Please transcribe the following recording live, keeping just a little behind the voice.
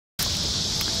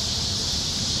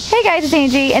Hey guys, it's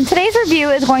Angie, and today's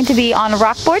review is going to be on a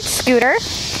Rockboard scooter.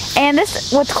 And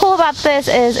what's cool about this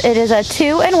is it is a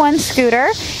 2-in-1 scooter,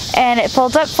 and it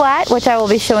folds up flat, which I will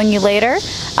be showing you later.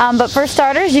 But for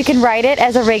starters, you can ride it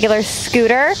as a regular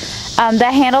scooter.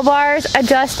 The handlebars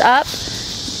adjust up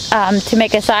to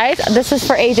make a size. This is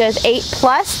for ages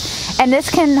 8+, and this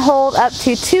can hold up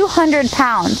to 200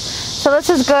 pounds. So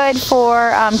this is good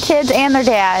for kids and their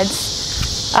dads.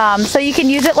 So you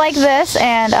can use it like this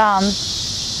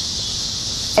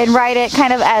and ride it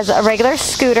kind of as a regular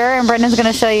scooter, and Brendan's going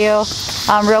to show you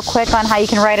real quick on how you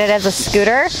can ride it as a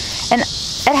scooter. And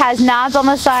it has knobs on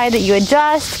the side that you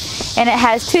adjust, and it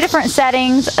has two different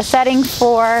settings, a setting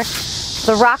for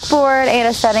the Rockboard and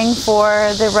a setting for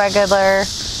the regular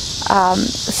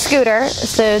scooter.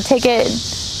 So take it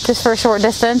just for a short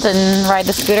distance and ride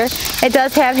the scooter. It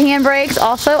does have handbrakes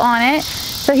also on it,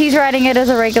 so he's riding it as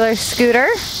a regular scooter.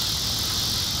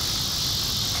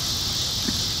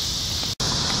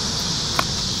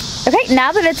 Okay,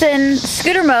 now that it's in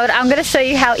scooter mode, I'm going to show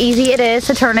you how easy it is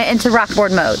to turn it into Rockboard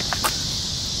mode.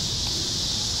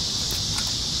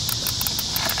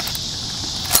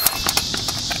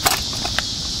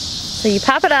 So you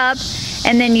pop it up,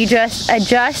 and then you just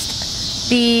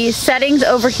adjust the settings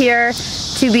over here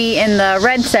to be in the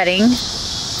red setting.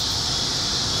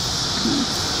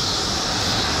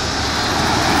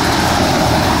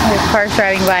 There's cars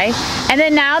driving by. And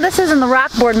then now this is in the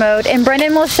Rockboard mode, and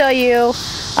Brendan will show you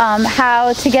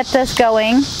how to get this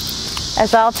going,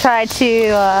 as I'll try to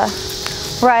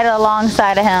ride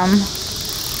alongside of him.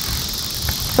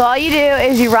 So all you do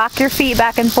is you rock your feet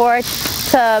back and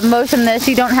forth to motion this.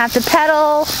 You don't have to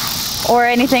pedal or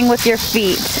anything with your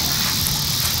feet.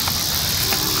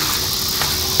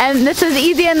 And this is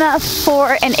easy enough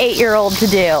for an 8-year-old to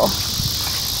do.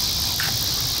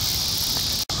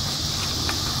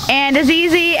 And as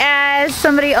easy as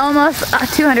somebody almost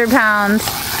 200 pounds.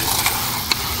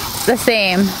 The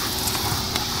same.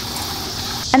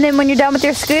 And then when you're done with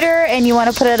your scooter and you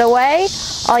want to put it away,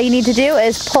 all you need to do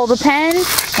is pull the pin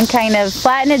and kind of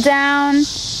flatten it down,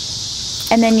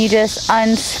 and then you just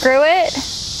unscrew it,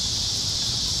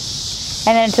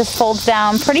 and then it just folds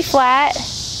down pretty flat.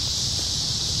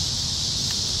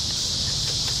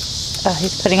 Oh,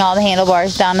 he's putting all the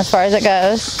handlebars down as far as it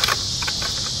goes.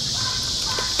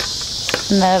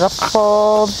 And then it'll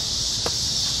fold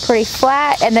pretty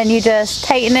flat, and then you just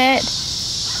tighten it,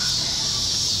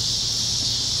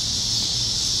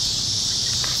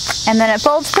 and then it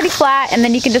folds pretty flat, and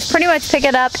then you can just pretty much pick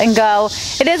it up and go.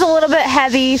 It is a little bit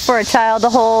heavy for a child to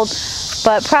hold,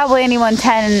 but probably anyone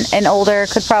 10 and older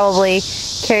could probably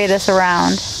carry this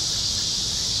around.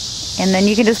 And then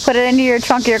you can just put it into your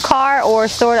trunk of your car or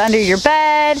store it under your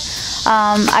bed.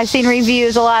 I've seen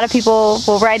reviews, a lot of people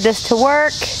will ride this to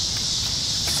work.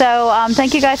 So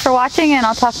thank you guys for watching, and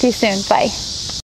I'll talk to you soon. Bye.